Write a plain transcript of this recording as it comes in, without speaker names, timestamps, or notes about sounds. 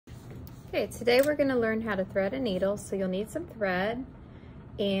Okay, today we're going to learn how to thread a needle. So you'll need some thread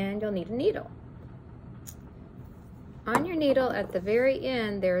and you'll need a needle. On your needle at the very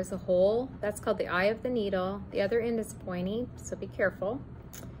end there is a hole. That's called the eye of the needle. The other end is pointy, so be careful.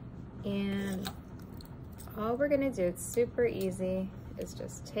 And all we're going to do, it's super easy, is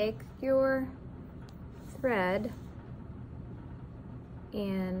just take your thread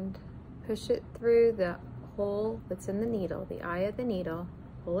and push it through the hole that's in the needle, the eye of the needle.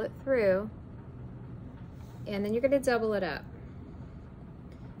 Pull it through, and then you're going to double it up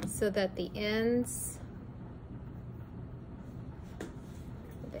so that the ends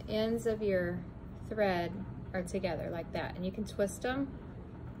of your thread are together like that, and you can twist them.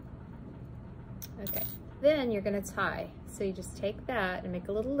 Okay, then you're going to tie. So you just take that and make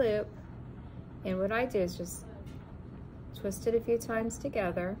a little loop, and what I do is just twist it a few times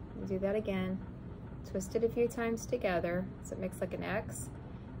together. Do that again. Twist it a few times together so it makes like an X.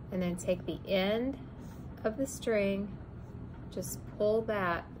 And then take the end of the string, just pull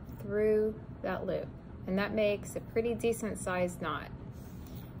that through that loop. And that makes a pretty decent sized knot.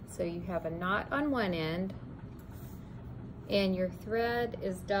 So you have a knot on one end, and your thread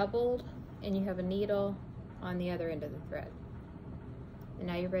is doubled, and you have a needle on the other end of the thread. And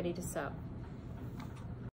now you're ready to sew.